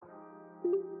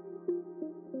We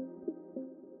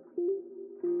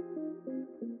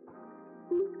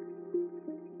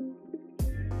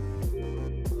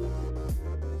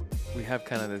have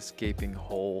kind of this gaping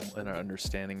hole in our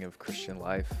understanding of Christian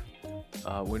life.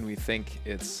 When we think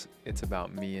it's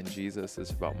about me and Jesus,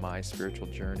 it's about my spiritual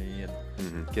journey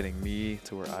and getting me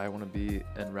to where I want to be,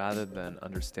 and rather than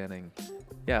understanding,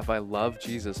 yeah, if I love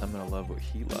Jesus, I'm going to love what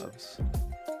he loves.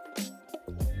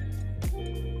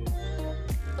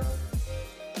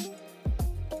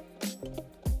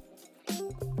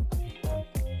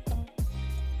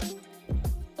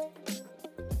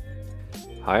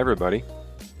 Hi, everybody.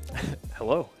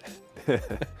 Hello.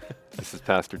 This is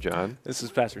Pastor John. This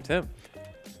is Pastor Tim.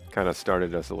 Kind of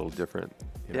started us a little different.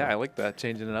 Yeah, I like that,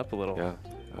 changing it up a little. Yeah,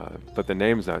 but the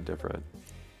name's not different.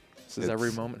 This is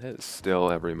Every Moment His.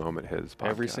 Still Every Moment His podcast.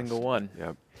 Every single one.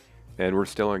 Yep. And we're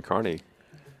still in Kearney,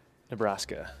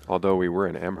 Nebraska. although we were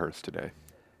in Amherst today.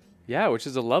 Yeah, which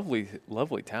is a lovely,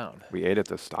 lovely town, We ate at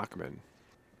the Stockman.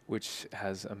 which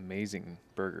has amazing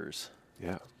burgers.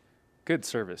 Yeah. Good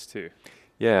service, too.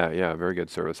 Yeah, very good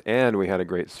service. And we had a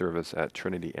great service at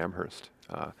Trinity Amherst.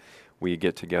 We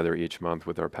get together each month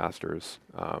with our pastors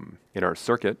in our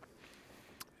circuit,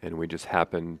 and we just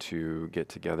happen to get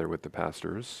together with the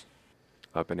pastors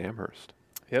up in Amherst.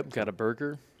 Yep, got a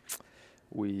burger.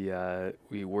 We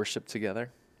worshiped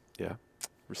together, Yeah.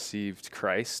 received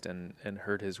Christ and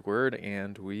heard his word,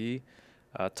 and we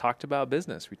talked about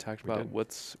business. We talked We about did.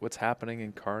 what's happening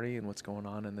in Kearney and what's going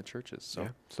on in the churches. So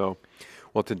Yeah.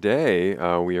 Well, today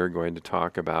we are going to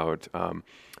talk about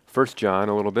 1 John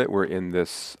a little bit. We're in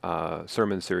this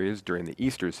sermon series during the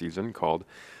Easter season called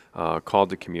Called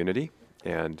to Community.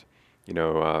 And,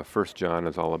 1 John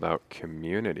is all about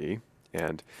community.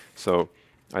 And so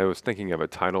I was thinking of a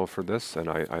title for this, and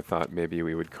I thought maybe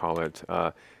we would call it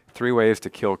 3 Ways to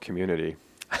Kill Community.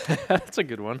 that's a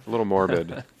good one. A little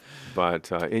morbid.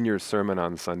 But in your sermon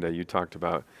on Sunday, you talked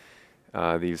about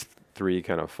these 3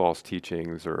 kind of false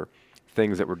teachings or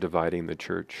things that were dividing the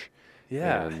church.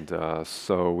 Yeah. And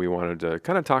so we wanted to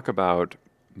kind of talk about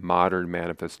modern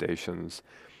manifestations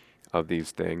of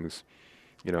these things.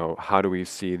 How do we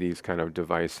see these kind of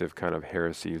divisive kind of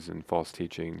heresies and false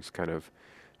teachings kind of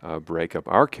break up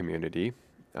our community,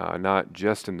 not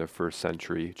just in the first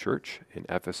century church in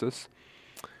Ephesus,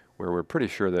 where we're pretty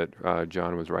sure that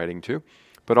John was writing to,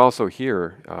 but also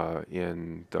here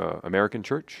in the American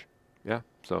church. Yeah,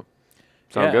 so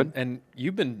sound good? And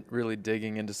you've been really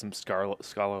digging into some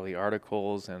scholarly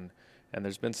articles, and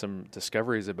there's been some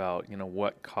discoveries about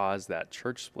what caused that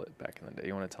church split back in the day.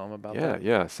 You want to tell them about that?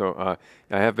 Yeah. So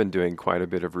I have been doing quite a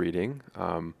bit of reading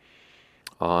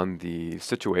on the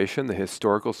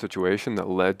historical situation that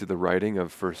led to the writing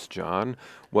of 1 John.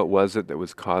 What was it that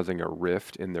was causing a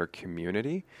rift in their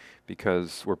community?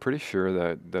 Because we're pretty sure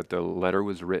that the letter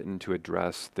was written to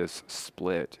address this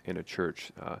split in a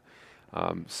church.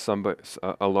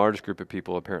 A large group of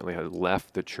people apparently had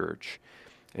left the church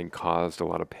and caused a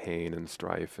lot of pain and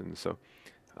strife. And so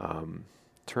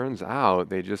turns out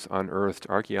they just unearthed,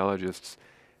 archaeologists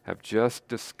have just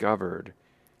discovered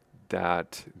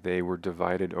that they were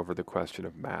divided over the question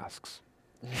of masks.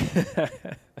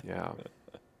 Yeah.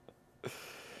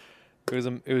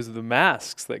 It was the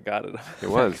masks that got it. It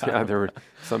was. Yeah, there were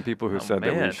some people who said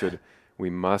man. that we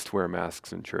must wear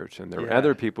masks in church. And there were Yeah.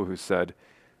 other people who said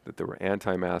that there were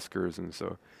anti-maskers, and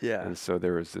so Yeah.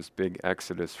 there was this big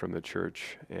exodus from the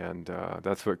church, and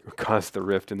that's what caused the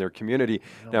rift in their community.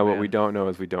 Oh, Now, what man. we don't know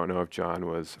is we don't know if John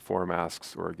was for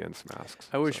masks or against masks.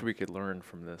 I wish So, we could learn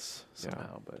from this Yeah.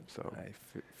 somehow, but So, I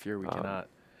fear we um, cannot.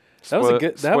 That was a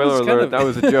good. That spoiler was alert, kind of. that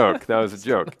was a joke. That was a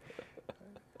joke.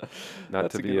 Not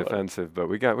That's to a be good one. offensive, but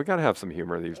we got to have some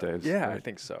humor these days. Yeah, I right?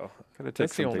 think so. Gotta take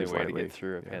That's the some only things way to lightly. get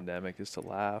through a Yeah. pandemic is to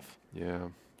laugh. Yeah.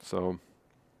 So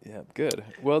Yeah, good.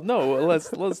 Well, no,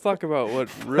 let's talk about what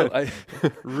really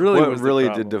what was the really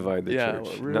problem. did divide the Yeah, church.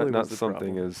 what really not was the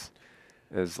something problem.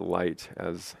 as light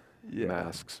as Yeah.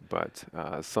 masks, but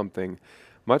something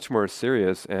much more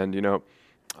serious. And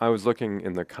I was looking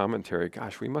in the commentary.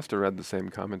 Gosh, we must have read the same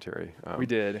commentary. We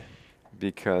did.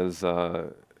 Because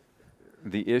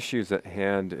the issues at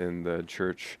hand in the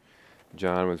church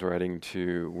John was writing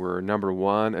to were, number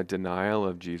 1, a denial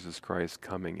of Jesus Christ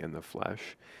coming in the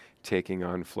flesh, taking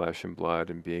on flesh and blood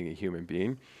and being a human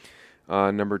being.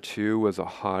 Number 2 was a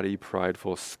haughty,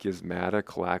 prideful,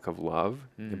 schismatic lack of love.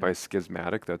 And by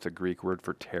schismatic, that's a Greek word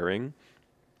for tearing,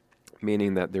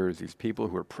 meaning that there's these people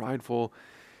who are prideful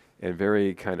and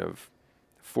very kind of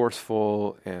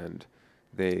forceful, and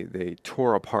they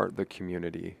tore apart the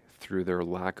community through their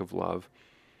lack of love.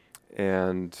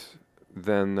 And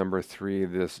then number 3,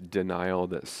 this denial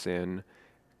that sin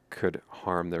could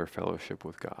harm their fellowship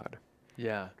with God.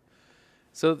 Yeah.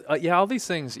 So yeah, all these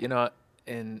things,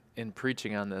 in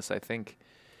preaching on this, I think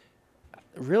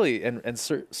really, and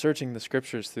searching the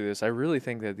scriptures through this, I really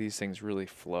think that these things really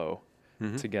flow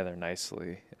Mm-hmm. together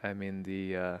nicely. I mean,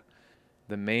 the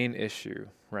main issue,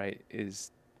 right,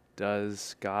 is,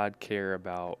 does God care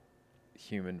about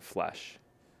human flesh?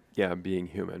 Yeah, being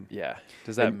human. Yeah.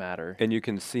 Does that And- matter? And you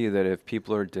can see that if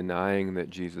people are denying that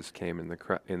Jesus came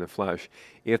in the flesh,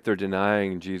 if they're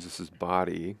denying Jesus'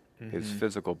 body, his Mhm.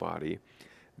 physical body,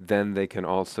 then they can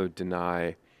also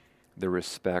deny the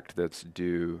respect that's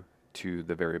due to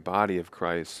the very body of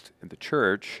Christ in the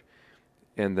church,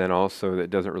 and then also that it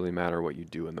doesn't really matter what you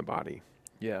do in the body.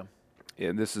 Yeah.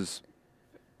 And this is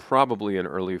probably an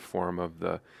early form of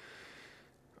the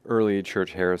early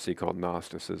church heresy called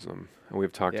Gnosticism. And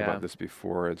we've talked Yeah. about this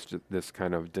before. It's just this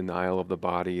kind of denial of the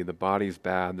body. The body's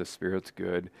bad, the spirit's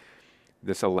good.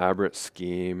 This elaborate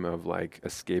scheme of like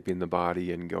escaping the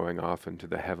body and going off into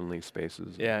the heavenly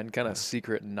spaces. Yeah, and kind Yeah. of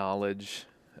secret knowledge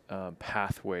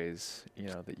pathways,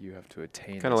 that you have to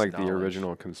attain. Kind of this like the knowledge.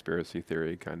 original conspiracy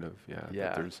theory, kind of, yeah. Yeah.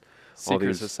 That there's Secret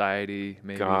these society,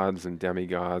 maybe. gods and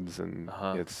demigods, and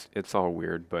Uh-huh. it's all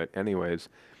weird. But anyways,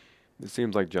 it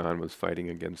seems like John was fighting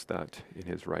against that in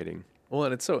his writing. Well,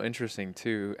 and it's so interesting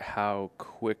too how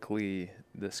quickly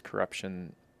this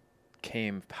corruption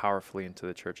came powerfully into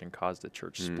the church and caused a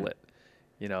church Mm. split.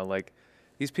 Like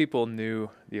these people knew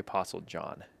the Apostle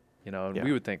John, and Yeah.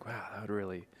 we would think, wow, that would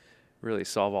really, really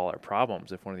solve all our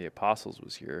problems if one of the apostles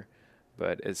was here.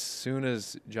 But as soon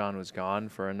as John was gone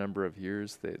for a number of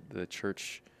years, the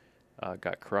church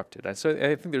got corrupted. And so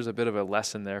I think there's a bit of a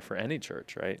lesson there for any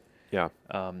church, right? Yeah.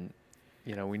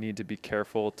 We need to be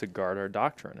careful to guard our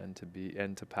doctrine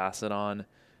and to pass it on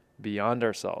beyond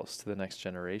ourselves to the next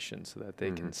generation so that they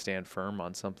can Mhm. stand firm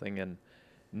on something and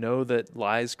know that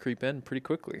lies creep in pretty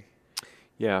quickly.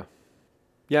 Yeah.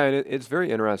 Yeah, and it's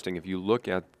very interesting. If you look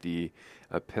at the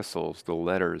epistles, the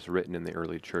letters written in the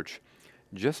early church,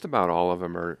 just about all of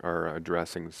them are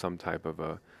addressing some type of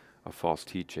a false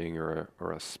teaching or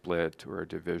a split or a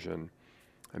division.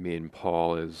 I mean,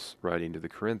 Paul is writing to the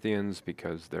Corinthians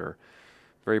because they're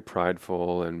very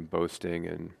prideful and boasting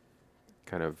and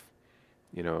kind of,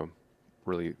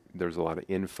 really there's a lot of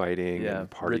infighting Yeah, and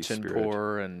party rich and spirit.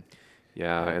 poor and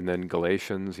Yeah, Yeah. and then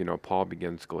Galatians, Paul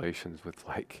begins Galatians with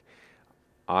like,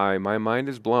 my mind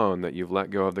is blown that you've let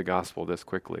go of the gospel this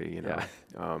quickly, Yeah.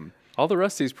 Um, all the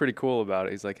rest he's pretty cool about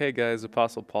it. He's like, hey guys,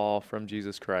 Apostle Paul from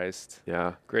Jesus Christ,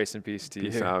 yeah, grace and peace to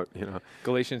peace you. out,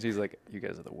 Galatians, he's like, you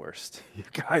guys are the worst. you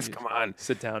guys, You- come on,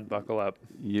 Sit down, buckle up.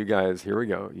 you guys, here we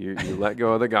go. You let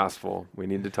go of the gospel. We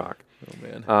need to talk.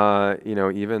 Oh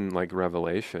man. Even like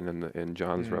Revelation in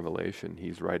John's Mm. Revelation,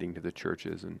 he's writing to the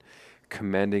churches and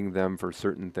commending them for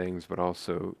certain things, but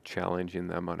also challenging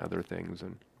them on other things.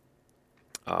 And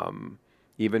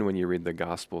even when you read the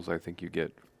Gospels, I think you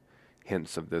get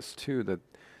hints of this too,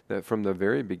 that from the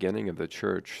very beginning of the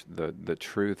church, the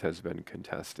truth has been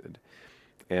contested.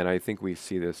 And I think we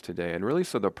see this today. And really,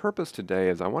 so the purpose today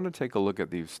is I want to take a look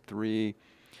at these three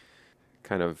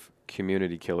kind of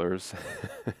community killers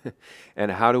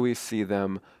and how do we see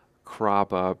them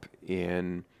crop up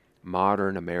in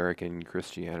modern American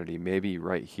Christianity, maybe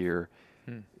right here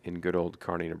Hmm. in good old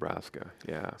Kearney, Nebraska.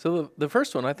 Yeah. So the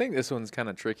first one, I think this one's kind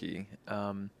of tricky.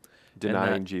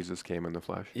 Denying Jesus came in the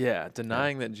flesh. Yeah,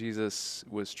 denying that Jesus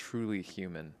was truly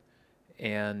human.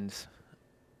 And,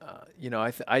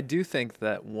 I do think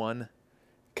that one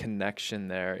connection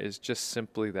there is just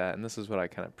simply that, and this is what I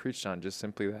kind of preached on, just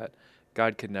simply that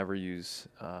God could never use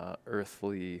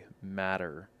earthly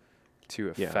matter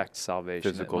to Yeah, affect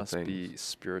salvation. physical It must be things.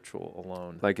 spiritual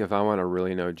alone. Like if I want to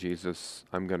really know Jesus,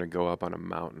 I'm going to go up on a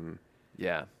mountain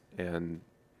Yeah, and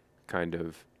kind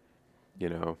of,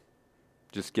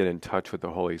 just get in touch with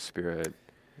the Holy Spirit.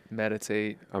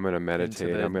 meditate. I'm going to into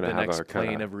meditate. the, I'm going the to have next a plane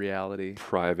kind of reality.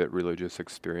 private religious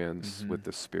experience Mhm. with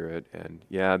the Spirit. And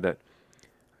yeah, that,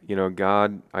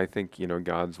 God, I think,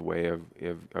 God's way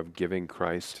of giving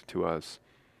Christ to us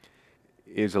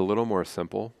is a little more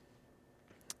simple.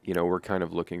 We're kind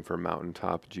of looking for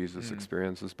mountaintop Jesus Mm.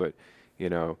 experiences, but,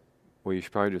 well, you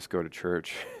should probably just go to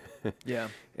church Yeah,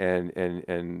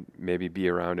 and maybe be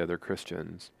around other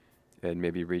Christians and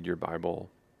maybe read your Bible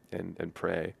and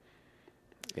pray.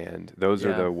 And those are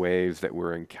Yeah. the ways that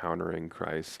we're encountering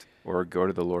Christ. Or go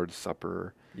to the Lord's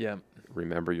Supper, yeah.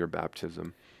 remember your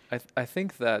baptism. I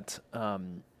think that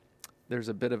there's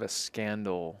a bit of a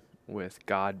scandal with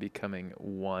God becoming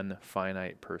one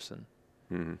finite person.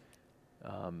 Mhm.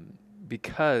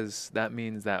 Because that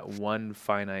means that one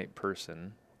finite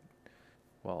person,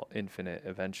 well, infinite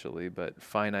eventually, but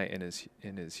finite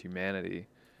in his humanity,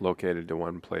 located to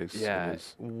one place. Yeah,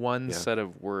 one yeah. set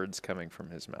of words coming from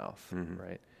his mouth, Mhm.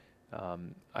 right?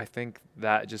 I think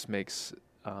that just makes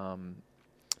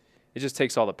it just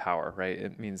takes all the power, right?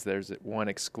 It means there's one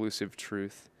exclusive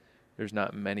truth. There's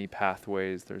not many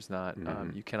pathways. There's not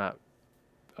Mhm. you cannot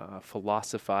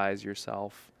philosophize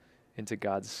yourself into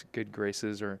God's good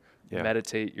graces or Yeah.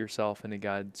 meditate yourself into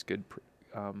God's good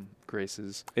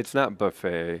graces. It's not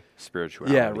buffet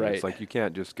spirituality. Yeah, right. It's like you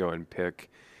can't just go and pick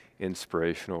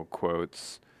inspirational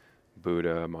quotes,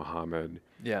 Buddha, Muhammad,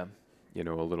 Yeah, a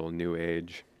little New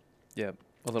Age. yeah.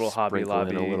 A little Hobby Sprinkle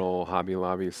in Lobby a little Hobby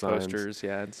Lobby signs. posters,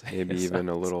 yeah. Maybe even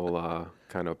a little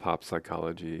kind of pop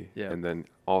psychology. Yeah. And then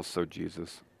also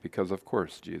Jesus, because of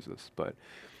course Jesus, but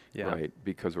Yeah. right,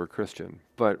 because we're Christian.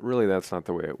 But really that's not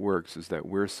the way it works, is that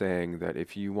we're saying that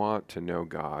if you want to know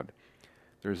God,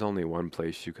 there's only one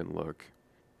place you can look,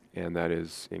 and that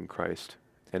is in Christ.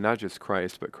 And not just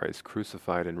Christ, but Christ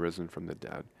crucified and risen from the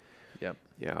dead. Yep.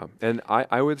 Yeah. And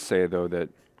I would say, though, that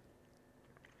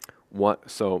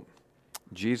so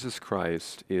Jesus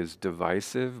Christ is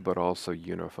divisive, but also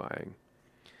unifying.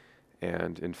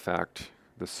 And in fact,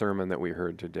 the sermon that we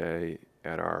heard today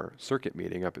at our circuit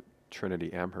meeting up at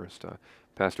Trinity Amherst,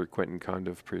 Pastor Quentin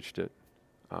Condiff preached it.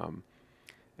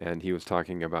 And he was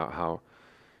talking about how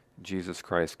Jesus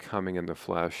Christ coming in the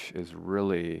flesh is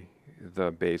really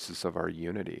the basis of our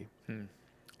unity.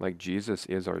 Like Jesus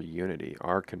is our unity.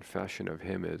 Our confession of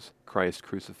him is Christ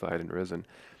crucified and risen.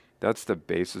 That's the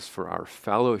basis for our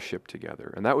fellowship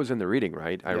together. And that was in the reading,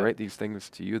 right? I write these things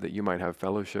to you that you might have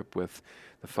fellowship with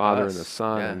the Father and the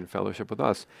Son and fellowship with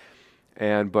us.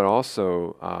 But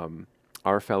also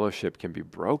our fellowship can be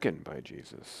broken by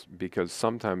Jesus, because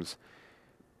sometimes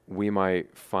we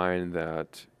might find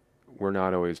that we're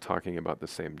not always talking about the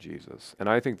same Jesus. And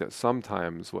I think that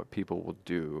sometimes what people will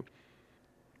do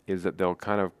is that they'll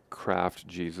kind of craft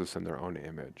Jesus in their own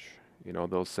image.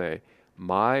 They'll say,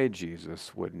 my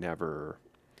Jesus would never,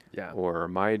 or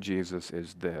my Jesus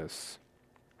is this.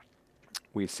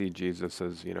 We see Jesus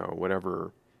as,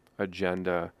 whatever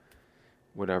agenda,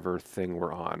 whatever thing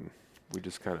we're on. We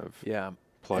just kind of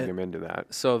plug him into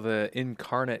that. So the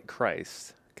incarnate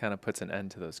Christ kind of puts an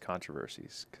end to those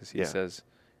controversies, because he says,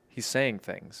 he's saying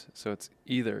things. So it's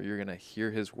either you're going to hear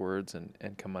his words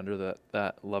and come under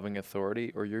that loving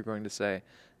authority, or you're going to say,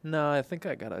 no, I think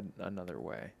I got another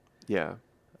way. Yeah.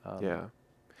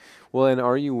 Well, and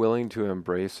are you willing to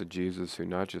embrace a Jesus who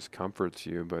not just comforts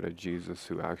you, but a Jesus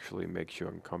who actually makes you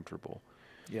uncomfortable?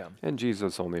 Yeah. And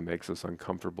Jesus only makes us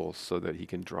uncomfortable so that he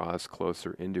can draw us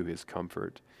closer into his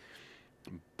comfort.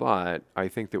 But I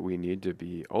think that we need to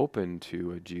be open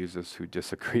to a Jesus who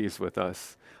disagrees with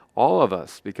us, all of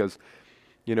us, because,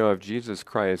 if Jesus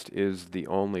Christ is the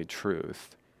only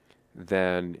truth,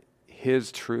 then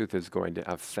his truth is going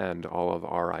to offend all of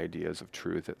our ideas of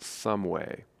truth at some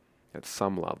way, at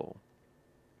some level.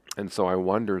 And so I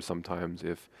wonder sometimes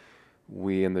if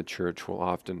we in the church will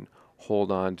often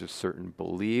hold on to certain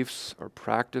beliefs or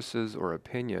practices or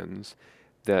opinions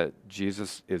that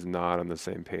Jesus is not on the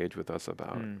same page with us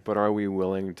about. But are we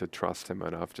willing to trust him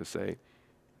enough to say,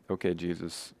 okay,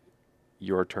 Jesus,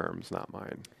 your terms, not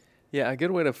mine? Yeah, a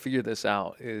good way to figure this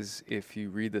out is if you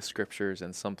read the scriptures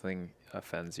and something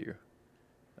offends you,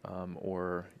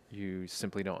 or you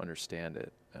simply don't understand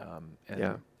it.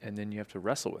 And then you have to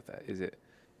wrestle with that.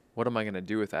 What am I going to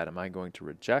do with that? Am I going to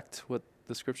reject what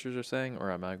the scriptures are saying, or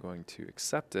am I going to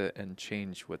accept it and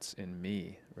change what's in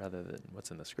me rather than what's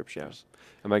in the scriptures?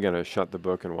 Am I going to shut the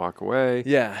book and walk away?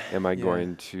 Yeah. Am I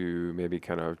going to maybe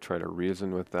kind of try to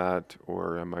reason with that,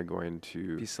 or am I going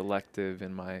to be selective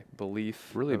in my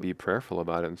belief? Really be prayerful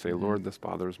about it and say, Lord, this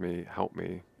bothers me. Help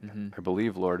me. I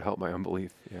believe, Lord, help my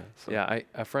unbelief.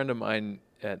 A friend of mine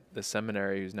at the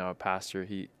seminary who's now a pastor,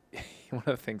 he one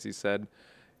of the things he said,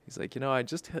 he's like, I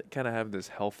just kind of have this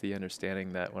healthy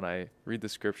understanding that when I read the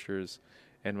scriptures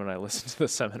and when I listen to the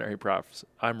seminary profs,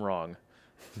 I'm wrong.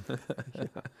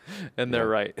 And they're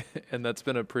right. And that's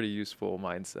been a pretty useful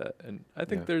mindset. And I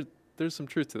think there's some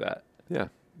truth to that. Yeah.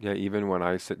 Yeah. Even when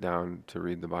I sit down to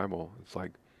read the Bible, it's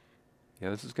like,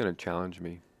 this is going to challenge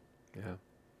me.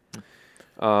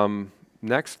 Yeah.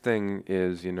 Next thing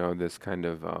is, this kind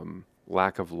of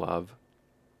lack of love.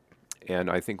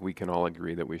 And I think we can all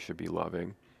agree that we should be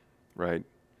loving, right?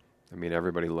 I mean,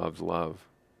 everybody loves love.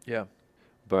 Yeah.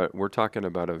 But we're talking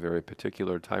about a very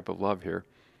particular type of love here.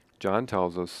 John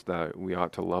tells us that we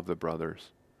ought to love the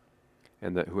brothers,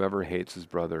 and that whoever hates his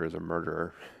brother is a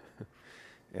murderer.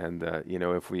 And that,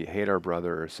 if we hate our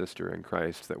brother or sister in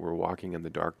Christ, that we're walking in the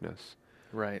darkness.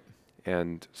 Right.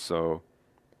 And so,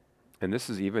 and this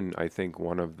is even, I think,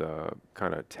 one of the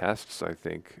kind of tests, I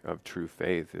think, of true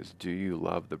faith is, do you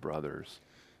love the brothers?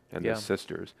 and Yeah. the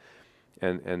sisters.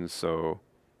 And so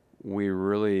we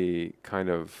really kind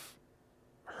of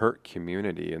hurt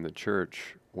community in the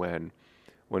church when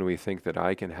we think that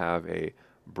I can have a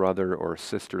brother or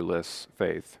sisterless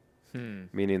faith, Hmm.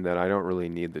 meaning that I don't really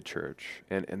need the church.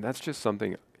 And that's just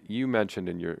something you mentioned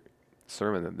in your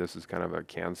sermon, that this is kind of a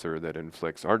cancer that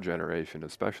inflicts our generation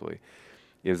especially,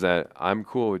 is that I'm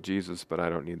cool with Jesus, but I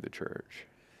don't need the church.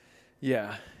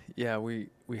 Yeah. Yeah. We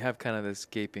have kind of this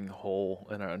gaping hole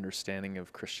in our understanding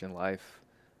of Christian life.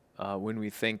 When we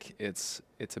think it's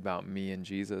about me and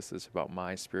Jesus, it's about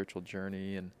my spiritual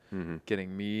journey and Mm-hmm.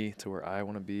 getting me to where I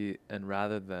want to be, and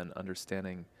rather than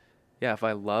understanding, yeah, if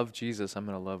I love Jesus, I'm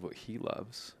going to love what he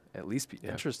loves, at least be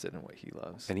Yeah. interested in what he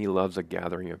loves. And he loves a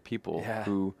gathering of people Yeah.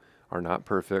 who are not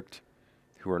perfect,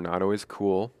 who are not always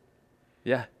cool,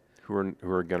 Yeah, who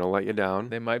are going to let you down,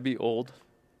 they might be old,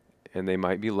 and they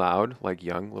might be loud like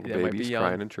young little they might be babies young,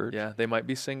 crying in church. yeah, they might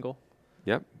be single,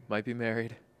 Yep. might be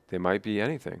married. They might be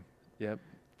anything. Yep,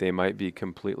 They might be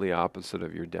completely opposite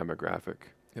of your demographic.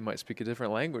 they might speak a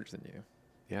different language than you.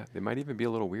 Yeah. They might even be a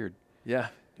little weird.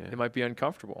 Yeah, Yeah. they might be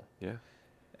uncomfortable, Yeah.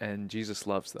 and Jesus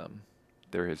loves them.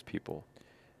 They're his people.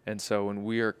 And so when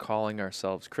we are calling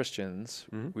ourselves Christians,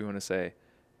 Mhm. we want to say,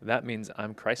 that means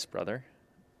I'm Christ's brother,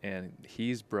 and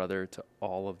he's brother to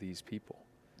all of these people.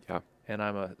 Yeah. And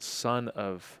I'm a son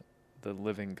of the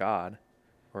living God,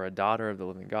 or a daughter of the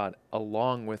living God,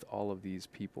 along with all of these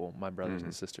people, my brothers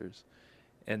and Mhm. sisters.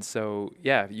 And so,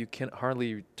 yeah, you can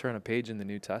hardly turn a page in the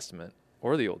New Testament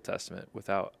or the Old Testament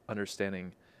without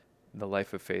understanding the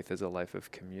life of faith as a life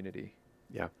of community.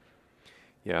 Yeah.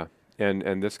 Yeah.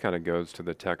 And this kind of goes to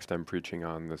the text I'm preaching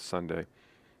on this Sunday,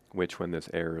 which when this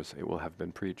airs, it will have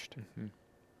been preached, Mm-hmm.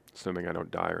 assuming I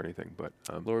don't die or anything. But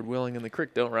Lord willing, and the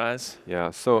creek don't rise. yeah,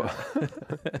 so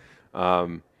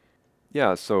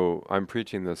yeah, so I'm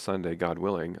preaching this Sunday, God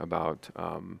willing, about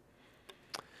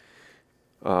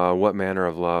what manner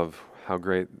of love, how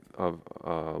great of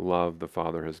love the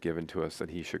Father has given to us that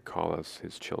he should call us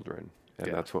his children. And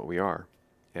Yeah. that's what we are.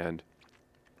 And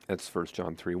that's 1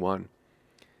 John 3:1.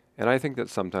 And I think that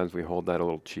sometimes we hold that a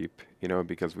little cheap,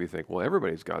 because we think, well,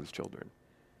 everybody's God's children.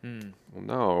 Mm. Well,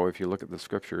 no, if you look at the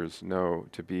scriptures, no,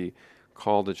 to be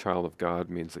called a child of God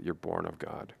means that you're born of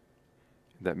God.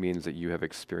 That means that you have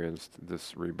experienced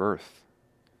this rebirth,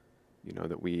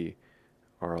 that we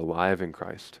are alive in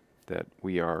Christ, that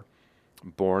we are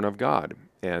born of God.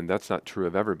 And that's not true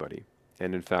of everybody.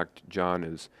 And in fact, John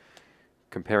is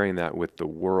comparing that with the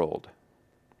world.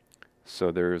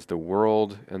 So there's the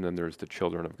world, and then there's the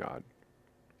children of God.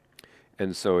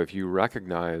 And so if you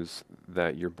recognize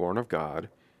that you're born of God,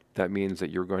 that means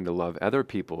that you're going to love other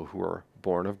people who are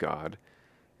born of God,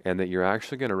 and that you're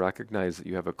actually going to recognize that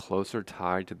you have a closer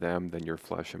tie to them than your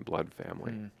flesh and blood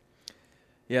family. Mm.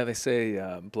 Yeah, they say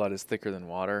blood is thicker than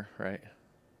water, right?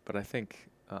 But I think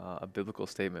a biblical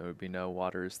statement would be no,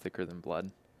 water is thicker than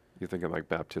blood. You're thinking like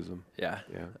baptism. Yeah.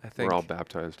 Yeah. I think, we're all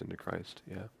baptized into Christ.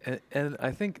 Yeah. and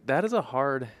I think that is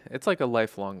it's like a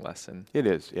lifelong lesson. It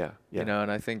is. Yeah. Yeah.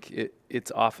 And I think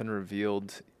it's often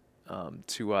revealed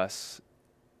to us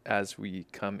as we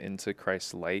come into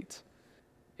Christ's light.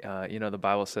 The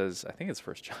Bible says, I think it's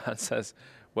 1 John says,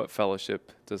 what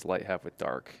fellowship does light have with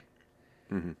dark?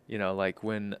 Mm-hmm. Like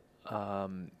when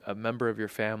a member of your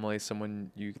family,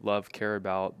 someone you love, care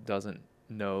about, doesn't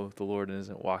know the Lord and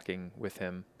isn't walking with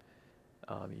him,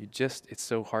 it's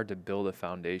so hard to build a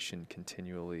foundation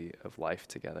continually of life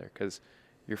together because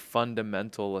your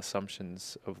fundamental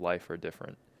assumptions of life are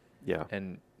different. Yeah.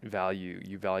 And you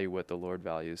value what the Lord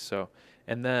values. So,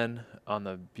 and then on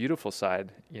the beautiful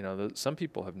side, some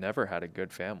people have never had a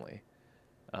good family,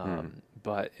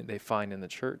 but they find in the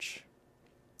church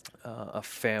a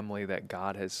family that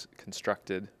God has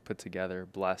constructed, put together,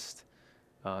 blessed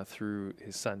through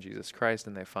his son, Jesus Christ,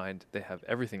 and they find they have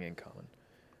everything in common.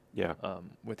 Yeah.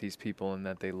 With these people, and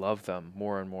that they love them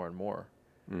more and more and more.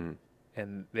 Mm-hmm.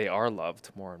 And they are loved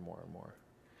more and more and more.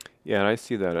 Yeah, and I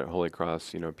see that at Holy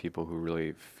Cross, people who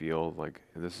really feel like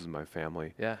this is my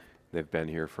family. Yeah. They've been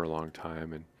here for a long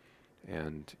time,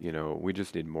 and we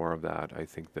just need more of that. I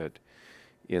think that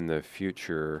in the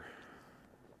future,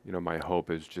 my hope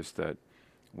is just that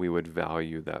we would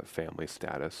value that family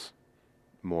status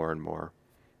more and more.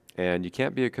 And you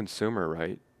can't be a consumer,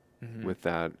 right? Mm-hmm. With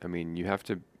that, I mean, you have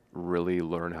to really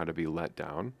learn how to be let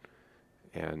down,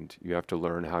 and you have to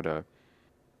learn how to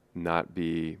not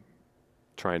be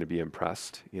trying to be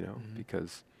impressed,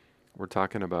 because we're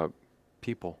talking about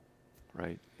people,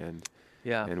 right? And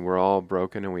and we're all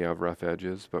broken and we have rough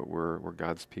edges, but we're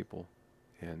God's people,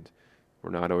 and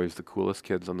we're not always the coolest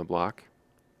kids on the block,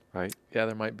 right? Yeah,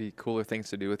 there might be cooler things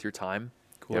to do with your time,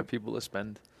 cooler Yep. people to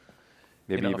spend.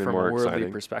 Maybe even from more a worldly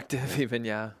exciting. perspective, Yeah. even,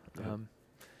 yeah. Yeah.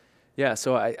 Yeah,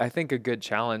 so I think a good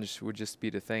challenge would just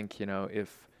be to think,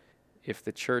 if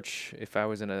the church, if I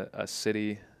was in a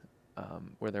city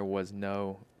where there was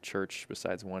no church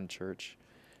besides one church,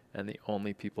 and the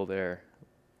only people there,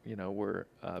 were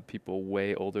people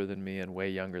way older than me and way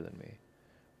younger than me,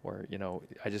 or,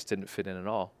 I just didn't fit in at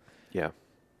all. Yeah.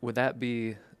 Would that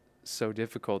be so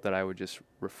difficult that I would just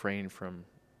refrain from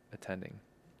attending?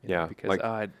 Yeah,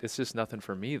 Because it's just nothing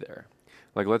for me there.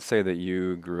 Like, let's say that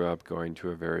you grew up going to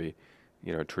a very,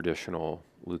 traditional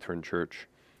Lutheran church,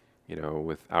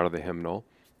 with out of the hymnal,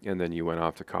 and then you went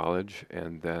off to college,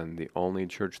 and then the only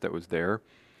church that was there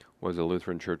was a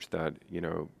Lutheran church that,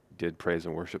 did praise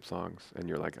and worship songs, and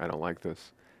you're like, I don't like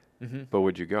this, Mm-hmm. but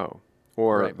would you go?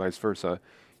 Or Right. vice versa,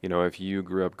 if you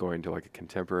grew up going to like a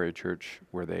contemporary church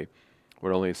where they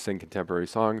would only sing contemporary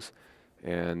songs,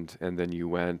 and then you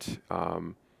went,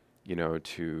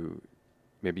 to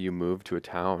maybe you moved to a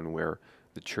town where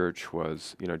the church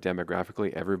was,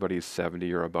 demographically everybody's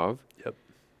 70 or above, Yep.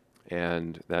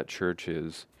 and that church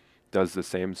does the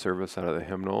same service out of the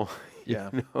hymnal, Yeah.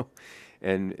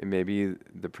 and maybe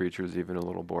the preacher's even a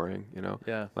little boring,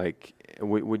 Yeah. like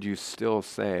would you still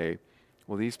say,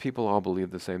 well, these people all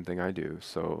believe the same thing I do,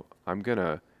 so I'm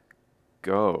gonna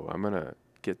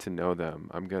get to know them,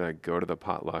 I'm gonna go to the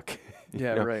potluck,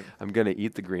 Yeah. Right. I'm gonna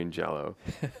eat the green jello,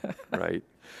 right?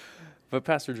 But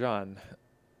Pastor John,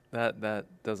 that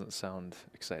doesn't sound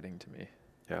exciting to me.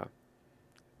 Yeah,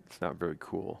 it's not very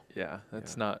cool. Yeah,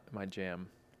 that's Yeah. not my jam.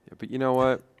 Yeah, but you know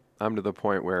what? I'm to the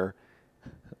point where,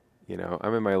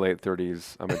 I'm in my late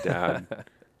 30s. I'm a dad.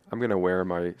 I'm going to wear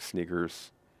my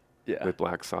sneakers Yeah. with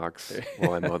black socks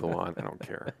while I mow the lawn. I don't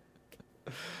care.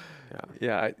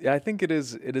 Yeah. Yeah, I think it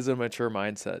is a mature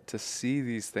mindset to see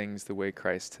these things the way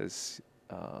Christ has,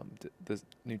 the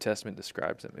New Testament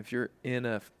describes them. If you're in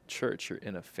a church, you're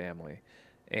in a family,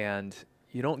 and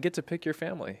you don't get to pick your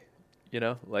family,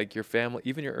 like your family,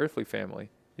 even your earthly family,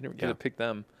 you don't get Yeah. to pick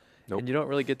them. Nope. And you don't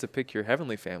really get to pick your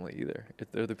heavenly family either.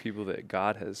 They're the people that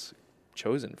God has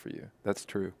chosen for you, That's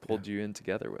true. pulled you in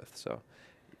together with. So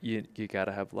you got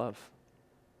to have love.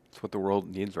 It's what the world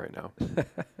needs right now.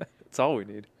 It's all we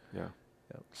need. Yeah.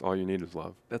 Yep. It's all you need is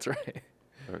love. That's right.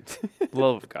 Right.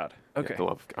 Love of God. Yeah, Okay. the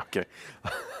love of God.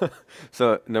 Okay.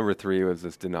 So number 3 was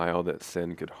this denial that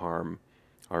sin could harm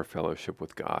our fellowship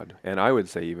with God. And I would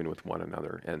say even with one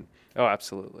another. And Oh,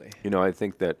 absolutely. I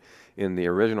think that in the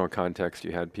original context,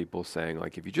 you had people saying,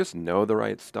 like, if you just know the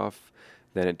right stuff,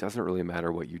 then it doesn't really matter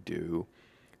what you do.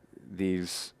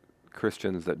 These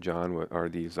Christians that or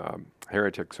these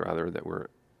heretics, rather, that were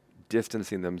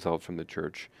distancing themselves from the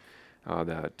church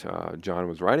that John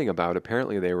was writing about,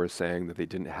 apparently they were saying that they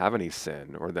didn't have any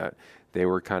sin, or that they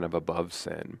were kind of above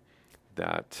sin.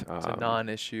 That It's a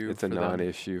non-issue. It's a for them.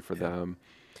 non-issue for them.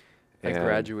 They And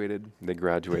graduated. They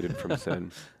graduated from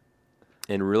sin.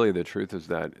 And really, the truth is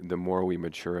that the more we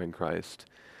mature in Christ,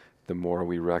 the more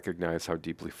we recognize how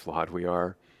deeply flawed we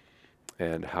are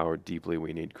and how deeply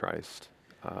we need Christ.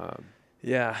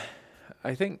 Yeah.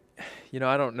 I think,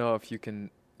 I don't know if you can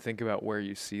think about where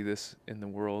you see this in the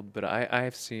world, but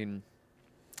I've seen,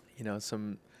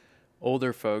 some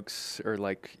older folks, or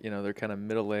like, they're kind of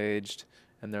middle-aged,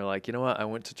 and they're like, you know what, I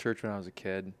went to church when I was a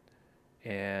kid,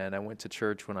 and I went to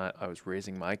church when I was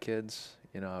raising my kids.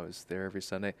 I was there every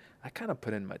Sunday. I kind of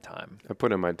put in my time. I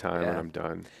put in my time and Yeah. I'm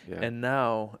done. Yeah. And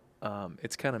now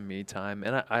it's kind of me time,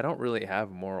 and I don't really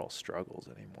have moral struggles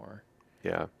anymore.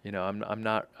 Yeah.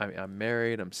 I'm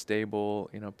married, I'm stable.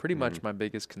 Pretty much Mhm. my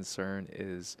biggest concern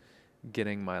is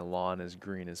getting my lawn as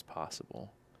green as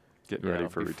possible. Getting ready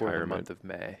for before the retirement. month of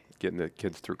May. Getting the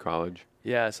kids through college.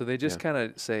 Yeah, so they just Yeah. kind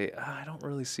of say, I don't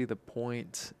really see the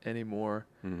point anymore.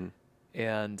 Mm-hmm.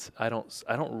 And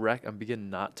I'm beginning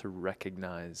not to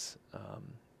recognize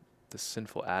the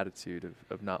sinful attitude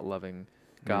of not loving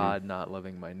God, not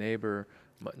loving my neighbor,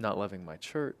 not loving my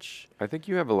church. I think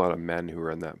you have a lot of men who are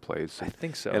in that place. I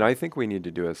think so. And I think we need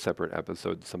to do a separate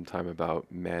episode sometime about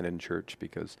men in church,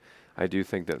 because I do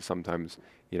think that sometimes,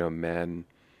 men,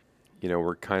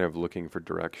 we're kind of looking for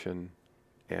direction,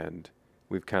 and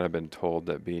we've kind of been told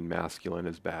that being masculine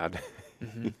is bad.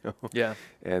 Mhm. Yeah.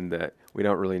 And that we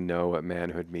don't really know what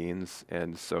manhood means.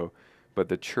 And so, but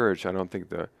the church, I don't think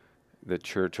the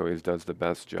church always does the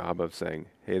best job of saying,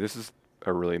 hey, this is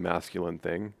a really masculine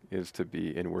thing, is to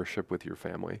be in worship with your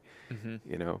family,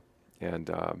 Mm-hmm.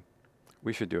 and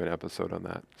we should do an episode on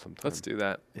that sometime. Let's do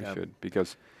that. We Yeah. should,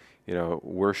 because,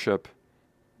 worship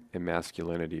and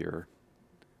masculinity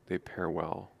they pair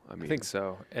well. I mean, I think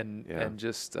so. And Yeah. and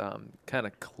just kind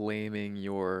of claiming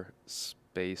your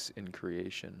space in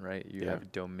creation, right? You Yeah.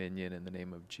 have dominion in the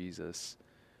name of Jesus.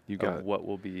 You of got what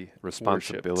will be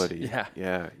responsibility. worshipped.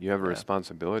 Yeah, you have a Yeah.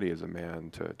 responsibility as a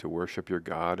man to worship your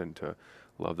God and to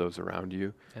love those around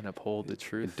you. And uphold the It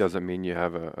truth. doesn't mean you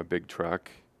have a big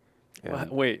truck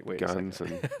and Wait a guns.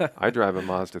 second. And I drive a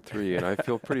Mazda 3, and I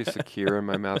feel pretty secure in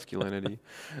my masculinity.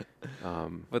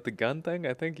 But the gun thing,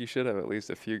 I think you should have at least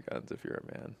a few guns if you're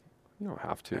a man. You don't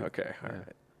have to. Okay, all Yeah.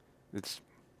 right. It's,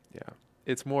 yeah.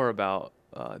 It's more about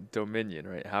dominion,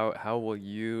 right? How will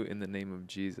you, in the name of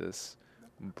Jesus,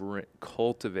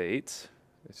 cultivate?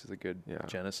 This is a good Yeah.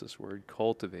 Genesis word.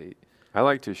 Cultivate. I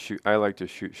like to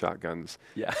shoot shotguns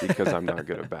Yeah. because I'm not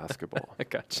good at basketball. I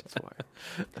gotcha. That's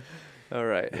why. All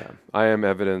right. Yeah. I am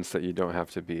evidence that you don't have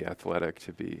to be athletic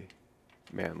to be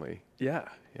manly. Yeah.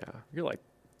 Yeah. You're like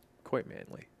quite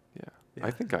manly. Yeah. Yeah.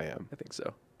 I think I am. I think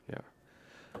so. Yeah.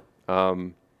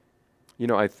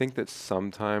 I think that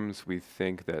sometimes we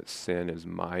think that sin is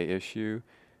my issue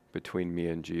between me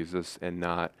and Jesus and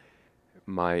not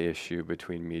my issue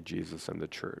between me, Jesus, and the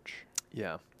church.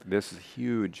 Yeah. This is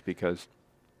huge because,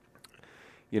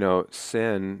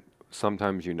 sin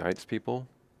sometimes unites people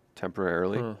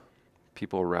temporarily. Huh.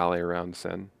 People rally around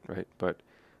sin, right? But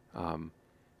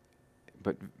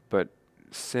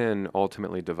sin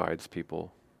ultimately divides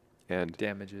people and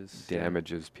Damages.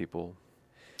 damages people.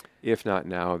 If not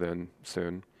now, then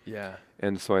soon. Yeah.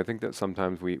 And so I think that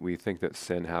sometimes we think that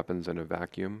sin happens in a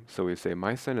vacuum. So we say,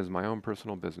 my sin is my own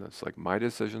personal business. Like, my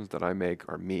decisions that I make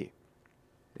are me.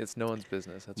 It's no one's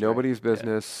business. That's Nobody's right. Yeah.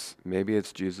 business. Maybe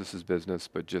it's Jesus's business,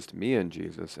 but just me and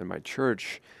Jesus. And my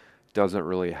church doesn't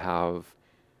really have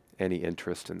any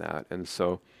interest in that. And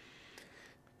so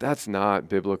that's not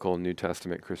biblical New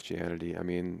Testament Christianity. I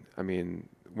mean,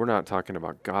 we're not talking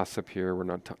about gossip here. We're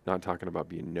not talking about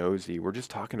being nosy. We're just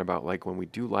talking about, like, when we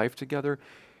do life together,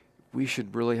 we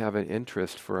should really have an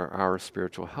interest for our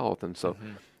spiritual health. And so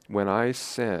when I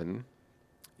sin,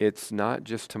 it's not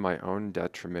just to my own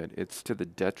detriment, it's to the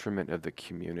detriment of the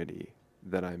community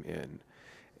that I'm in.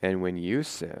 And when you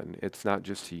sin, it's not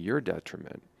just to your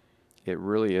detriment, it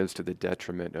really is to the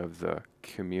detriment of the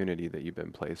community that you've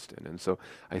been placed in. And so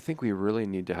I think we really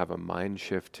need to have a mind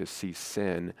shift to see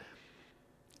sin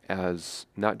as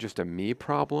not just a me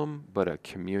problem, but a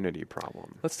community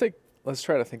problem. Let's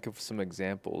try to think of some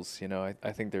examples.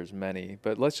 I think there's many,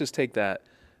 but let's just take that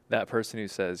person who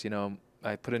says,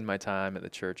 I put in my time at the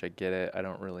church. I get it. I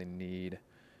don't really need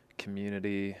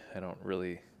community. I don't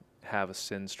really have a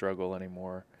sin struggle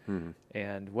anymore. Mm-hmm.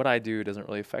 And what I do doesn't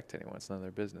really affect anyone. It's none of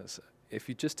their business. If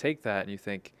you just take that and you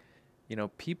think,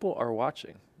 people are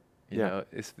watching.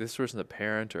 If this person's a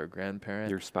parent or a grandparent.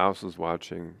 Your spouse is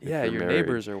watching. Yeah, If you're your married,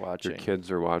 neighbors are watching. your kids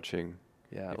are watching.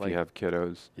 Yeah, If you have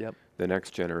kiddos. Yep. The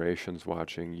next generation's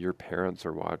watching. Your parents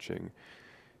are watching.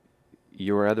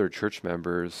 Your other church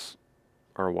members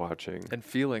are watching. And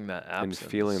feeling that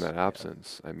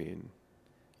absence. I mean,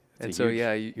 and it's a so,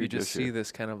 huge, you huge just issue. see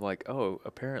this kind of like, oh,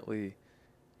 apparently,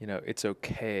 it's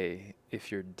okay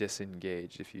if you're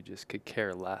disengaged, if you just could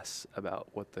care less about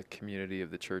what the community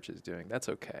of the church is doing. That's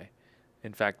okay.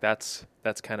 In fact, that's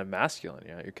kind of masculine.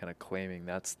 You're kind of claiming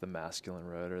that's the masculine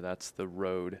road, or that's the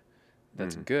road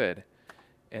that's good.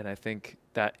 And I think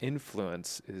that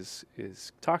influence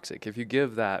is toxic. If you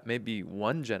give that maybe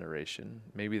one generation,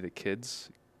 maybe the kids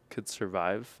could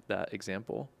survive that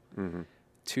example.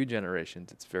 2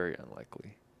 generations, it's very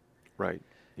unlikely. Right.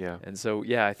 Yeah. And so,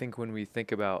 I think when we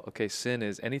think about, okay, sin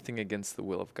is anything against the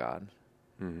will of God,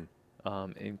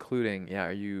 including,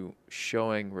 are you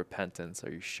showing repentance?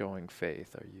 Are you showing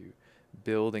faith? Are you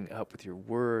building up with your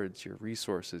words, your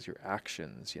resources, your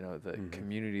actions, the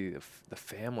community, the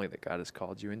family that God has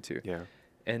called you into? Yeah.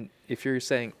 And if you're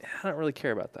saying, I don't really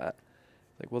care about that,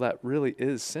 like, well, that really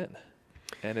is sin.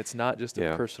 And it's not just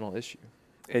a personal issue.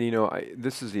 And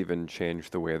this has even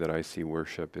changed the way that I see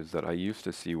worship, is that I used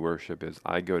to see worship as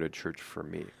I go to church for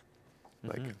me.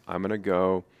 Like, I'm going to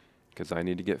go because I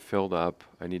need to get filled up.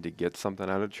 I need to get something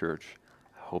out of church.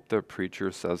 I hope the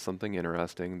preacher says something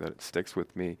interesting that it sticks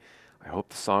with me. I hope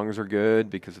the songs are good,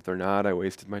 because if they're not, I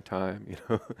wasted my time,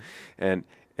 And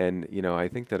I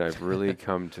think that I've really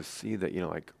come to see that,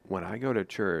 like, when I go to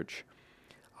church,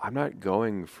 I'm not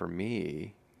going for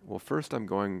me. Well, first I'm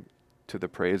going to the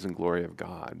praise and glory of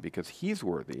God because He's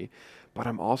worthy, but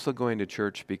I'm also going to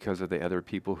church because of the other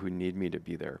people who need me to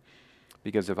be there.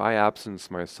 Because if I absence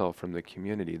myself from the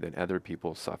community, then other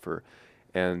people suffer,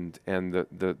 and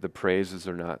the praises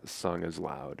are not sung as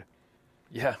loud.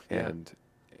 Yeah.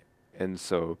 And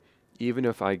so even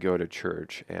if I go to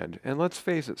church, and let's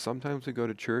face it, sometimes we go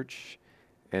to church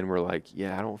and we're like,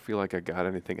 I don't feel like I got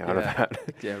anything out of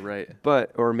that. Yeah, right.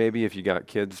 But, or maybe if you got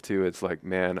kids too, it's like,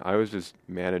 man, I was just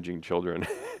managing children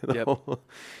the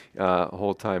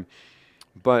whole time.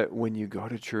 But when you go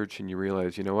to church and you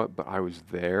realize, you know what, but I was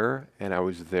there, and I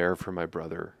was there for my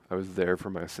brother. I was there for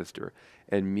my sister.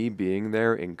 And me being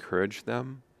there encouraged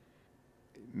them,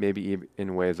 maybe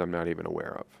in ways I'm not even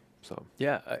aware of. So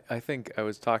Yeah, I think I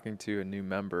was talking to a new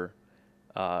member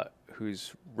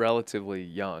who's relatively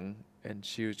young, and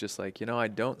she was just like, I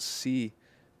don't see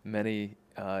many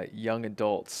young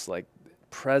adults like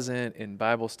present in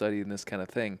Bible study and this kind of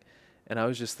thing. And I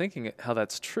was just thinking how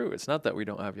that's true. It's not that we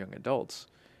don't have young adults.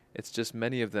 It's just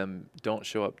many of them don't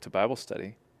show up to Bible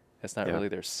study. It's not Yeah. really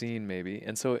their scene, maybe.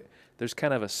 And so there's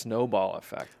kind of a snowball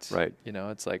effect. Right.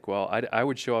 It's like, well, I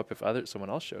would show up if someone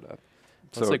else showed up.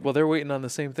 So It's like, well, they're waiting on the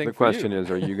same thing the for you. question is,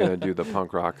 are you going to do the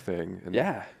punk rock thing and,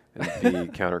 Yeah. and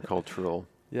be countercultural?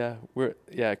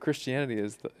 Yeah, Christianity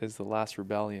is the last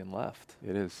rebellion left.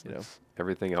 It is. You know.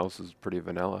 Everything else is pretty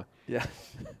vanilla. Yeah.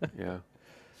 Yeah.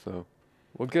 So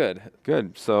Well, good.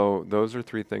 good. So those are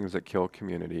three things that kill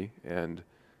community,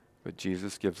 but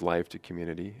Jesus gives life to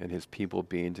community, and his people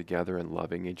being together and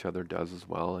loving each other does as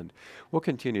well. And we'll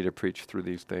continue to preach through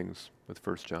these things with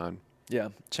 1 John. Yeah.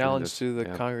 Challenge this, to the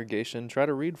yeah. congregation. Try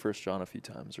to read 1 John a few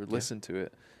times or listen to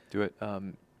it. Do it.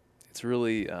 It's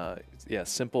really,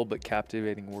 simple but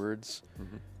captivating words.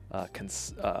 Mm-hmm.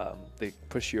 They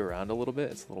push you around a little bit.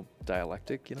 It's a little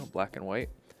dialectic, black and white,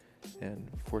 and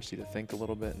force you to think a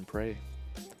little bit and pray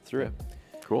through it.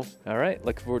 Cool. All right.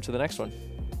 Looking forward to the next one.